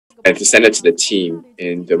and to send it to the team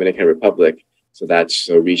in Dominican Republic so that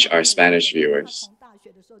will reach our Spanish viewers.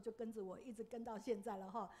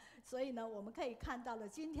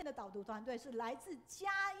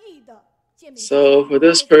 So for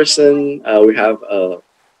this person, we have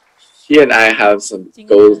he and I have some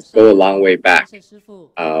go a long way back. Brother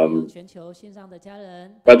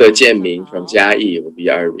Jianming from Jiayi will be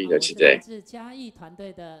our reader today.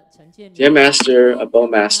 Dear Master, a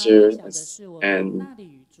Bowmaster, and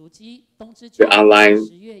the online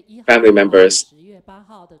family members,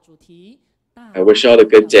 I wish you all a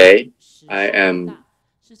good day. I am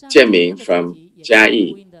Jianming from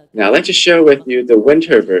Jiayi. Now I'd like to share with you the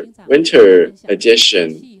winter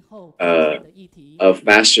edition of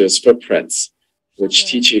Master's Footprints, which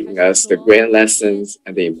teaching us the grand lessons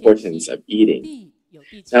and the importance of eating.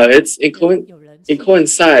 Now it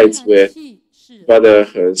coincides with Brother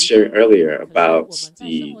He's sharing earlier about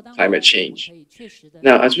the climate change.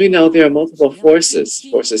 Now, as we know, there are multiple forces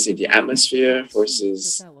in the atmosphere,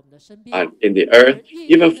 forces in the earth,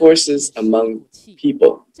 even forces among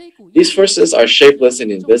people. These forces are shapeless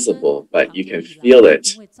and invisible, but you can feel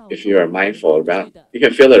it if you are mindful around. You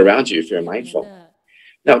can feel it around you if you're mindful.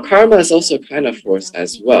 Now, karma is also a kind of force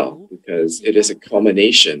as well, because it is a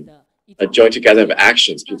culmination, a joint together of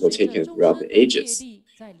actions people taken throughout the ages.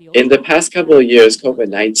 In the past couple of years,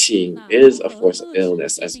 COVID-19 is a force of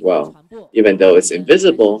illness as well. Even though it's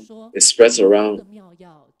invisible, it spreads around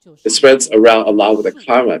along with the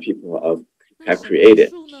karma people have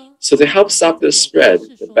created. So to help stop this spread,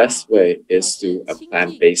 the best way is through a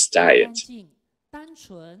plant-based diet.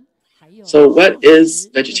 So what is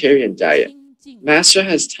vegetarian diet? Master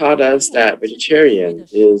has taught us that vegetarian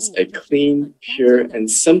is a clean, pure, and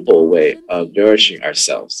simple way of nourishing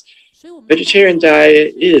ourselves. Vegetarian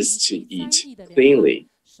diet is to eat cleanly.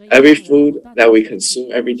 Every food that we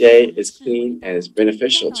consume every day is clean and is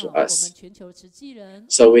beneficial to us.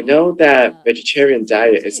 So we know that vegetarian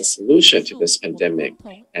diet is a solution to this pandemic,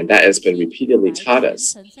 and that has been repeatedly taught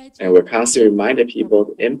us. And we're constantly reminding people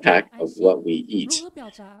the impact of what we eat.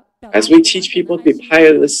 As we teach people to be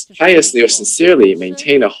piously or sincerely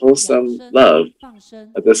maintain a wholesome love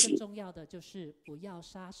of this.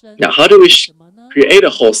 Now, how do we create a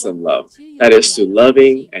wholesome love? That is through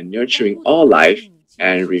loving and nurturing all life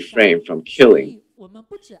and refrain from killing.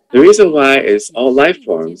 The reason why is all life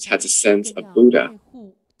forms has a sense of Buddha,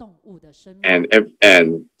 and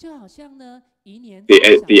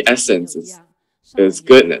the essence is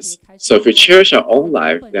goodness. So if we cherish our own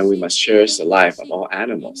life, then we must cherish the life of all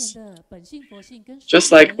animals.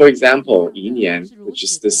 Just like, for example, Yinian, which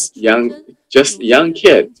is this young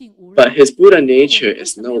kid, but his Buddha nature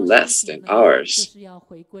is no less than ours.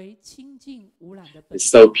 It's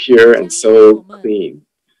so pure and so clean.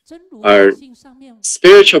 Our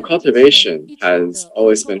spiritual cultivation has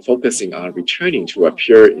always been focusing on returning to our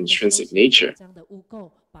pure intrinsic nature,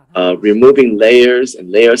 removing layers and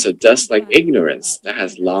layers of dust like ignorance that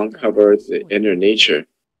has long covered the inner nature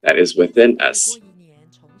that is within us.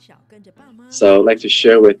 So I'd like to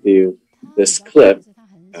share with you this clip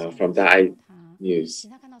from the News.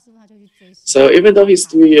 So even though he's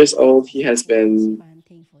 3 years old, he has been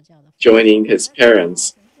joining his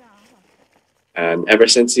parents. And ever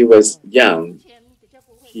since he was young,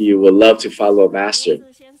 he would love to follow Master.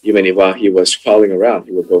 Even while he was crawling around,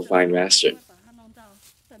 he would go find Master.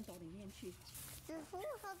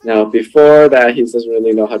 Now, before that, he doesn't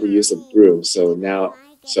really know how to use a broom.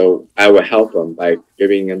 So I will help him by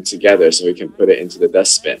giving them together so he can put it into the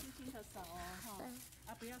dustbin.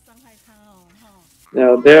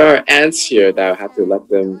 Now, there are ants here that I have to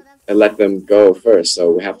let them go first. So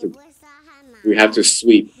we have to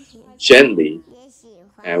sweep gently,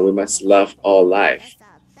 and we must love all life.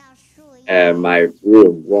 And my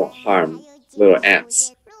broom won't harm little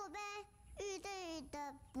ants.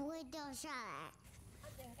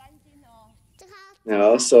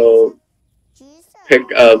 Now also pick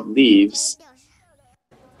up leaves.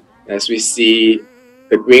 As we see,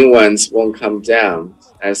 the green ones won't come down,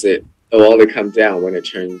 as it will only come down when it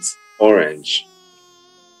turns orange.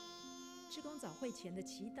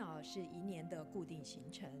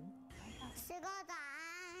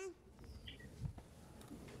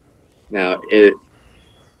 Now,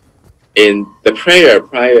 in the prayer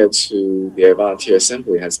prior to the volunteer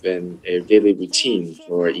assembly has been a daily routine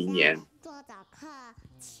for Yinian.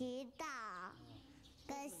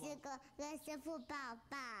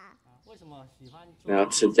 Now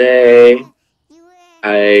today,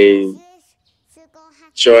 I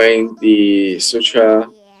joined the sutra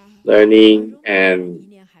learning and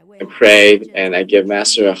prayed, and I give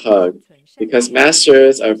Master a hug because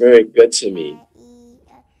Masters are very good to me.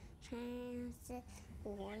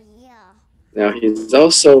 Now, he's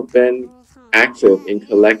also been active in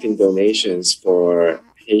collecting donations for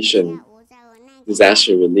Haitian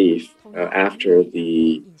disaster relief after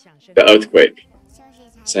the earthquake.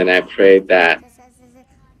 So, and I pray that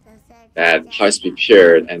hearts be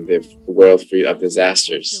pure and the world free of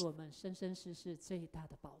disasters.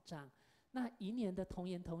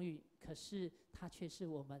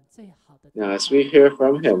 Now, as we hear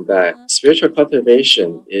from him, that spiritual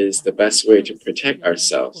cultivation is the best way to protect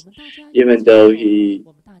ourselves, even though he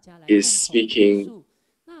is speaking,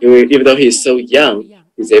 even though he is so young,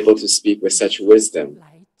 he's able to speak with such wisdom.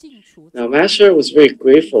 Now, Master was very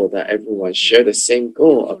grateful that everyone shared the same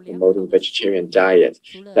goal of promoting vegetarian diet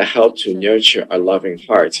that helped to nurture our loving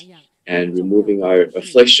heart and removing our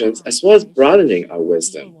afflictions, as well as broadening our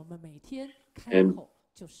wisdom. And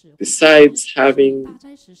besides having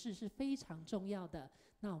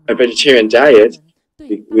a vegetarian diet,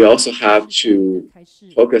 we also have to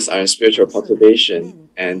focus on spiritual cultivation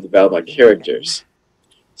and develop our characters.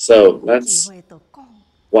 So let's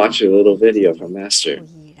watch a little video from Master.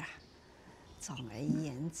 总而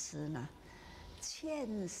言之呢，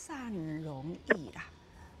劝善容易啦，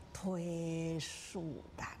推恕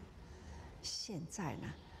难。现在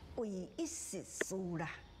呢，唯一是事啦，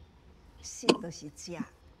信都是假，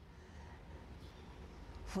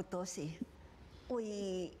佛都是唯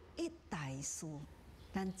一大事。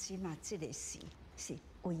咱即马这个事是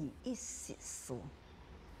唯一是事。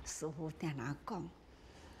师父定哪讲，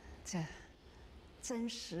这真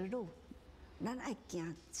实路。 咱爱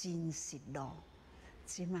行真实路，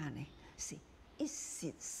即马呢是一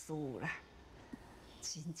实事啦。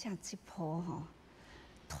真正这波吼，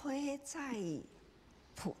推在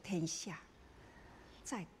普天下，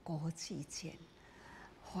在国际间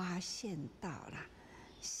发现到了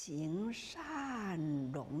行善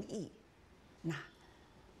容易，那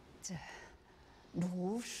这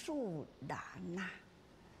如数难呐，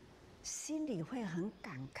心里会很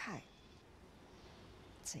感慨。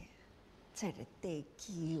这个地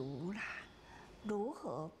球啦，如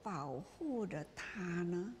何保护了它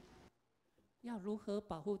呢？要如何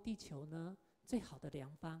保护地球呢？最好的良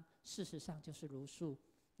方，事实上就是如数。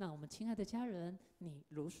那我们亲爱的家人，你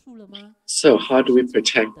如数了吗？ So how do we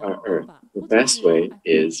protect our earth? The best way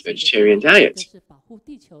is vegetarian diet.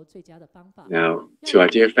 Now, to our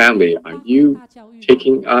dear family, are you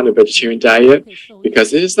taking on a vegetarian diet?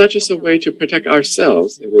 Because it is not just a way to protect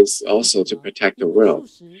ourselves, it is also to protect the world.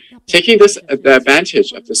 Taking the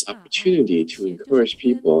advantage of this opportunity to encourage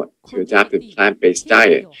people to adopt a plant-based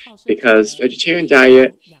diet, because vegetarian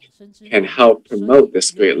diet can help promote this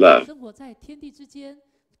great love.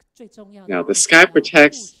 Now, the sky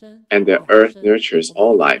protects and the earth nurtures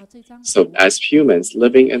all life. So, as humans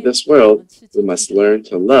living in this world, we must learn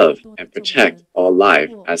to love and protect all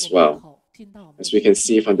life as well. As we can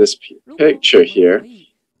see from this picture here,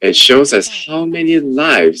 it shows us how many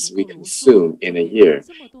lives we consume in a year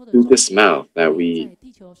through this mouth that we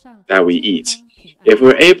eat. If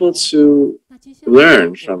we're able to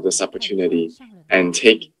learn from this opportunity and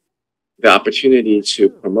take the opportunity to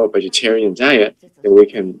promote vegetarian diet, then we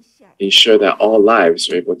can ensure that all lives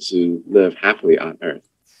are able to live happily on earth.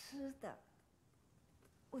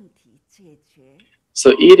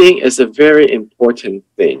 So eating is a very important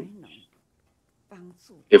thing.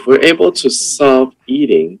 If we're able to solve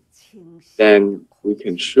eating, then we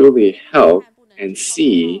can truly help and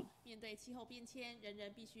see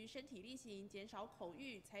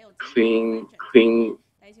clean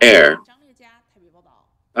air.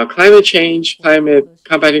 Now, climate change,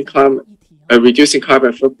 reducing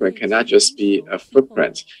carbon footprint cannot just be a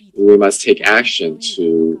footprint. We must take action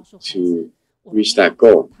to reach that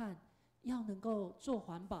goal.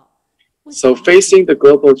 So facing the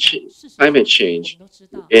global climate change,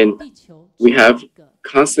 we have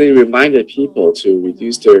constantly reminded people to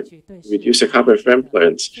reduce their carbon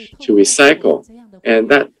footprint, to recycle. And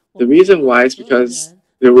that the reason why is because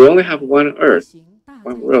we only have one Earth,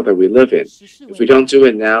 one world that we live in. If we don't do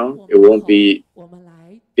it now, it won't be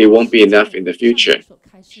enough in the future.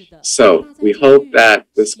 So we hope that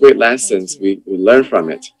these great lessons we learn from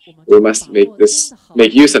it. We must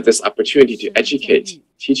make use of this opportunity to educate,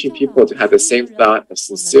 teaching people to have the same thought of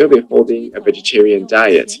sincerely holding a vegetarian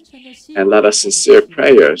diet, and let our sincere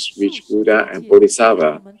prayers reach Buddha and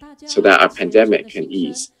Bodhisattva so that our pandemic can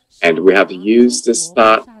ease. And we have to use this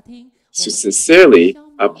thought to sincerely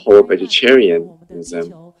uphold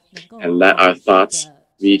vegetarianism and let our thoughts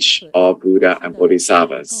reach all Buddha and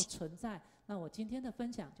Bodhisattvas.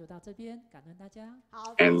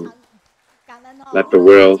 And let the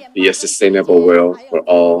world be a sustainable world for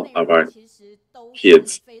all of our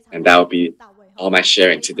kids. And that will be all my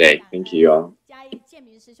sharing today. Thank you all.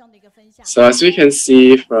 So as we can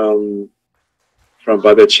see from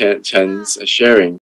Brother Chen's sharing,